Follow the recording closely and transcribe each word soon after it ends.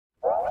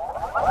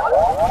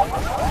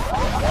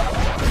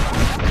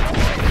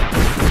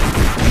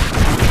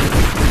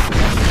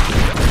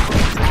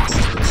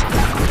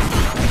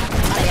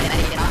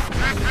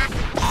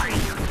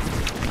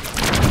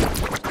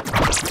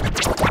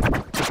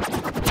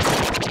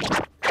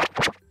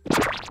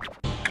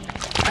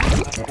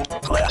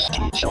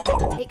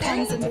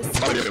comes in this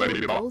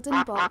special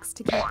golden box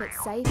to keep it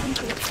safe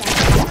until it's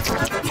out.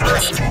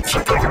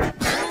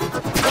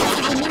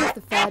 Remove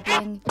the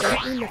Furbling,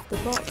 gently lift the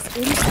box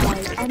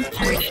inside and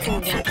pull it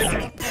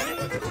forward.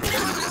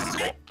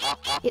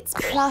 Its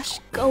plush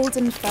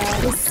golden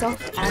fur is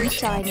soft and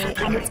shiny,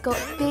 and it's got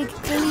big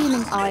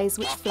gleaming eyes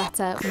which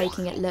flutter,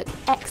 making it look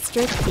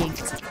extra cute.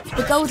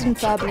 The golden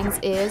Furbling's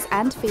ears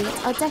and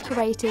feet are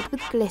decorated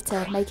with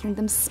glitter, making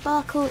them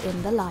sparkle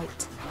in the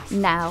light.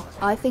 Now,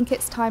 I think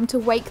it's time to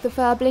wake the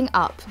Furbling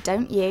up,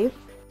 don't you?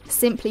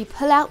 Simply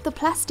pull out the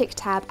plastic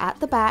tab at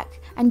the back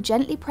and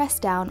gently press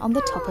down on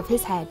the top of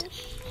his head.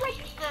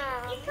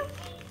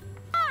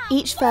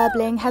 Each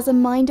Furbling has a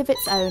mind of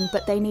its own,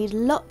 but they need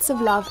lots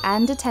of love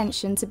and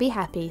attention to be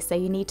happy, so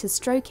you need to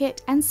stroke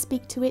it and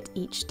speak to it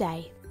each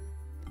day.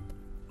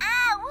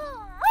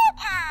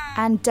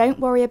 And don't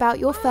worry about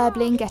your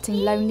Furbling getting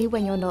lonely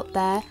when you're not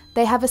there.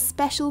 They have a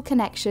special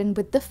connection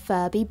with the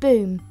Furby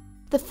Boom.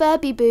 The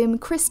Furby Boom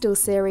Crystal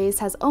series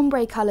has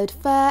ombre-coloured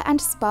fur and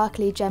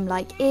sparkly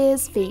gem-like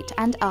ears, feet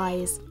and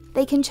eyes.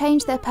 They can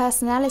change their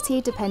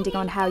personality depending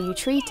on how you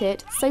treat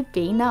it, so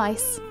be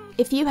nice.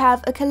 If you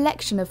have a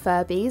collection of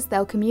Furbies,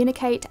 they'll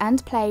communicate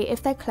and play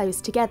if they're close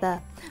together.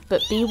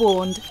 But be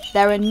warned,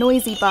 they're a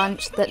noisy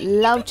bunch that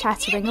love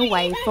chattering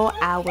away for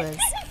hours.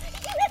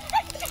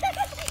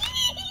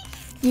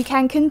 You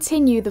can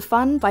continue the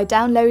fun by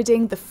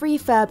downloading the free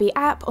Furby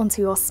app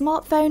onto your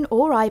smartphone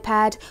or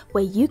iPad,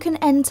 where you can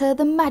enter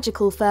the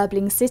magical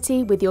Furbling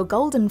city with your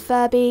golden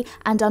Furby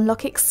and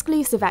unlock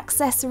exclusive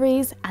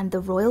accessories and the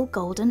royal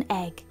golden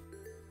egg.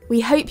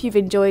 We hope you've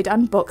enjoyed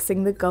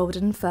unboxing the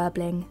golden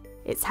Furbling.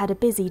 It's had a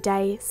busy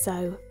day,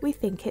 so we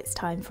think it's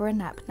time for a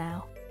nap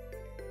now.